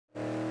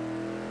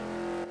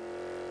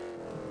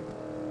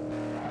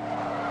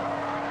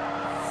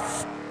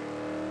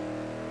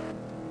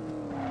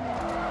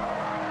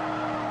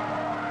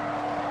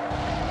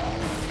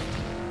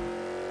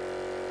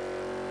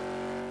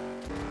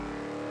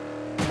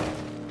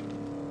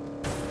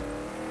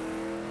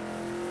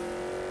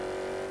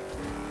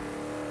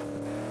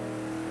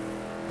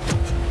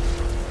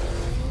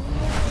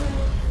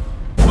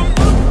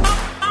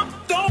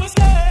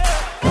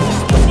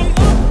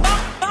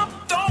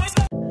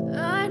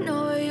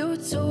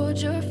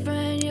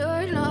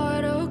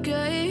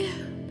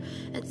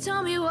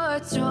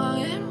what's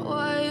wrong and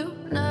why you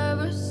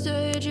never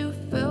said you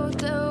felt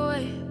that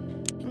way.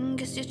 And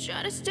guess you're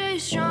trying to stay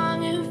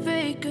strong and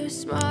fake a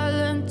smile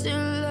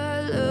until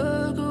I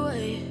look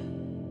away.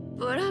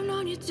 But I've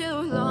known you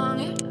too long,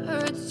 it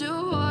hurts to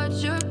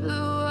watch your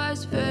blue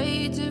eyes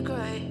fade to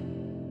gray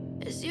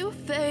as you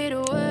fade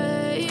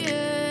away.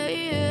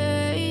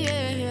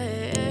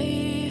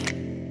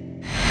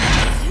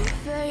 As you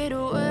fade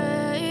away.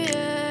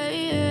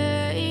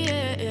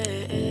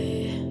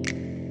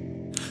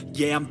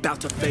 Yeah, I'm about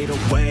to fade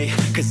away,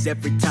 cause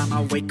every time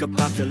I wake up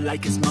I feel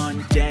like it's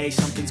Monday.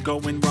 Something's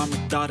going wrong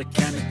with all the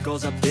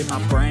chemicals up in my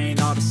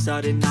brain. All of a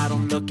sudden I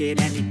don't look at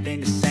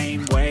anything the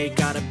same way.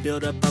 Gotta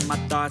build up of my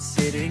thoughts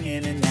sitting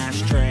in an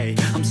ashtray.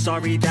 I'm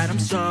sorry that I'm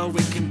so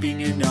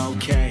inconvenient,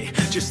 okay.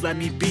 Just let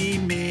me be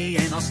me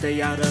and I'll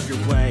stay out of your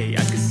way.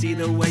 I can see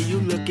the way you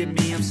look at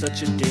me, I'm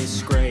such a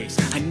disgrace.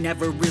 I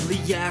never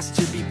really asked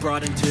to be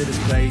brought into this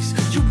place.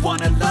 You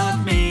wanna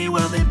love me?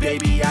 Well then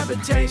baby I have a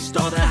taste.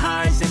 All the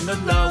highs and the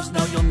lows,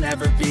 no you'll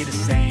never be the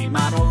same.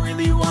 I don't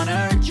really wanna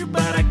hurt you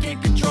but I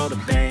can't control the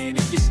pain.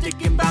 If you're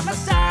sticking by my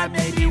side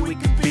maybe we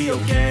could be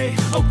okay.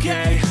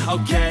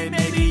 Okay,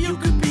 maybe you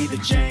could be the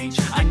change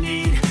I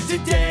need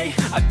today.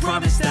 I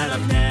promise that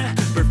I've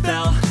never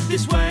felt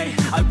this way.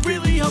 I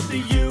really hope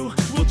that you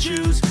will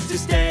choose to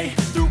stay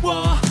through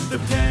all the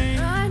pain.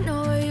 I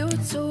know you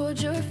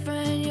told your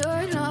friend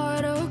you're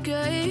not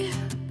okay,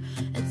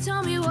 and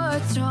tell me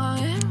what's wrong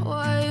and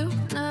why you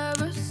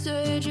never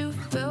said you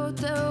felt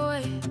that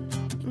way.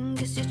 And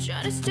guess you're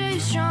trying to stay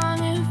strong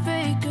and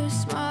fake a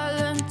smile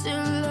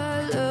until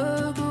I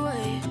look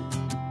away.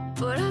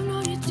 But I've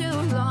known you too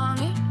long,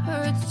 it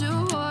hurts to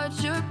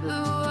watch your blue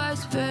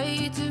eyes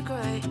fade to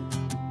gray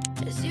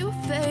as you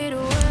fade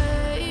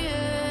away.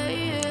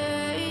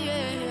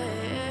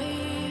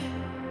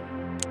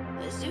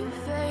 As you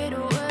fade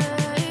away.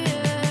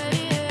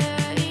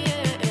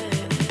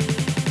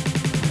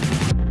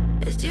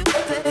 As you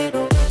fade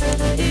away.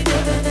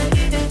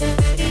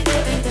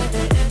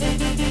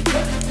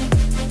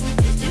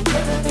 As you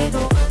fade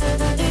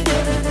away.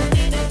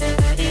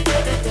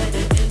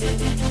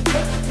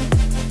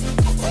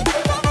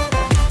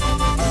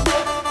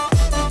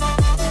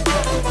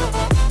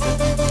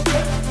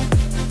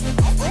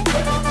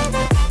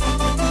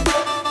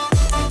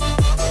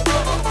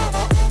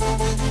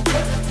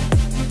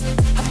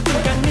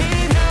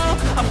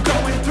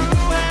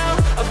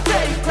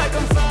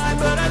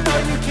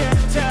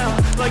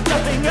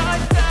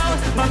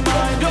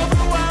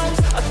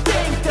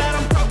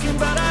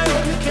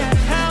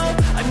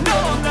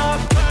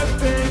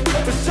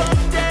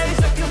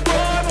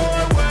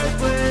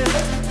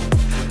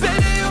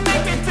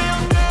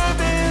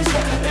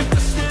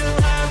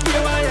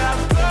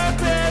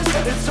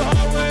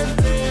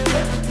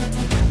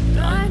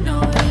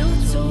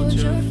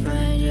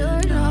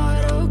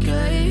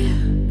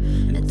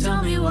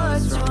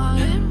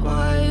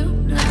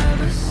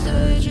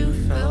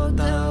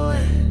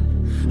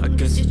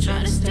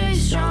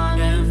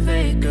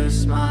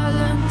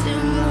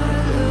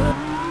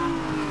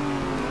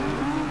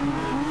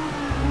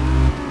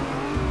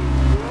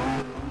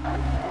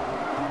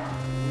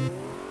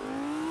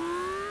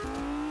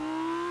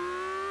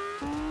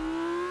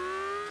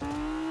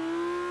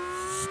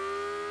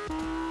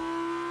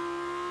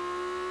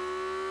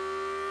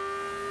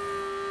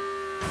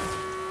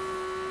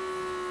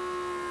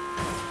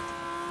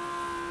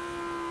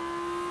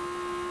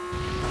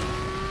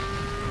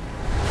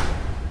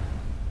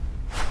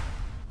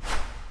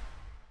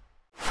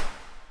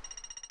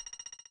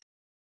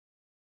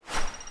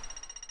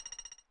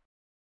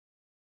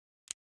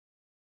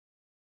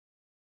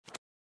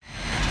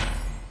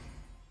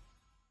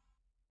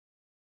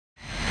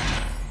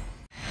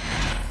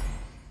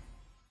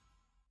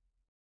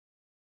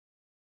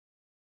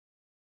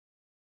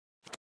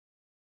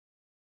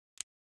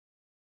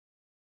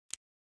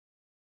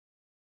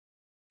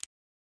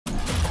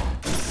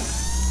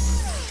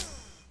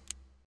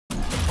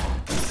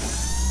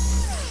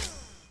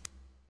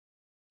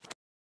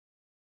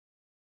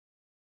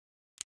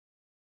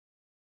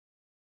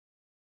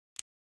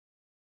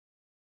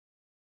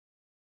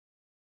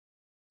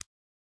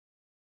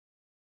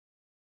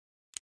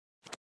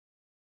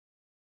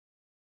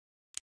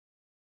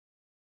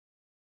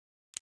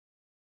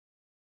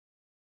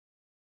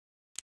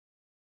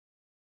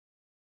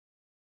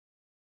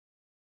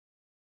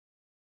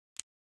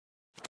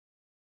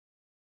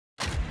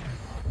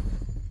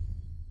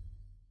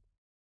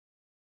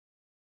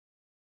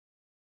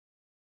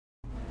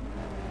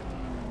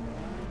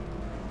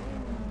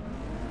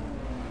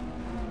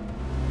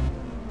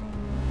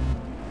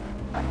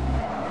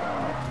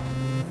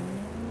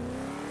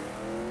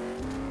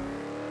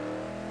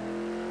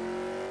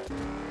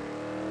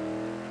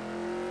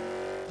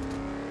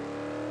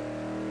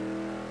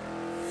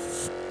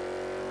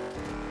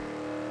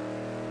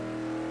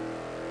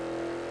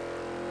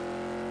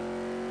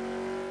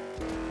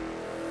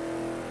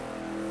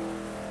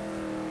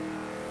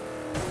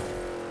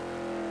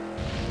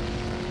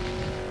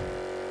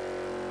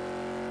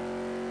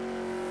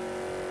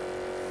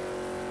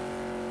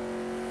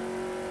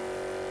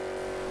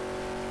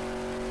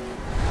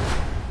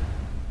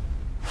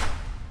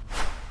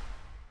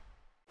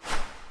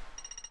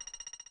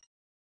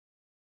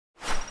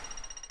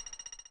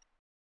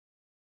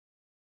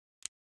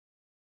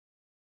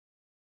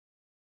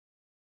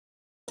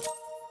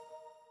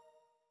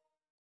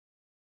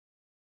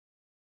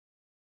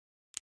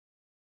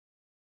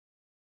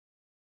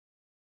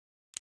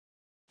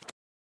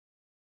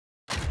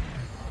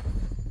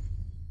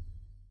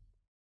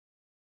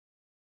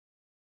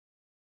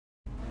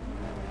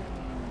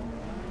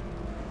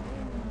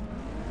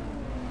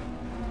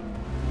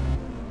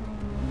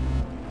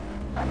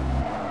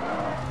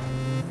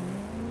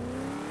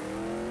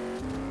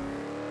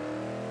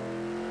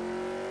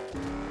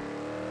 you.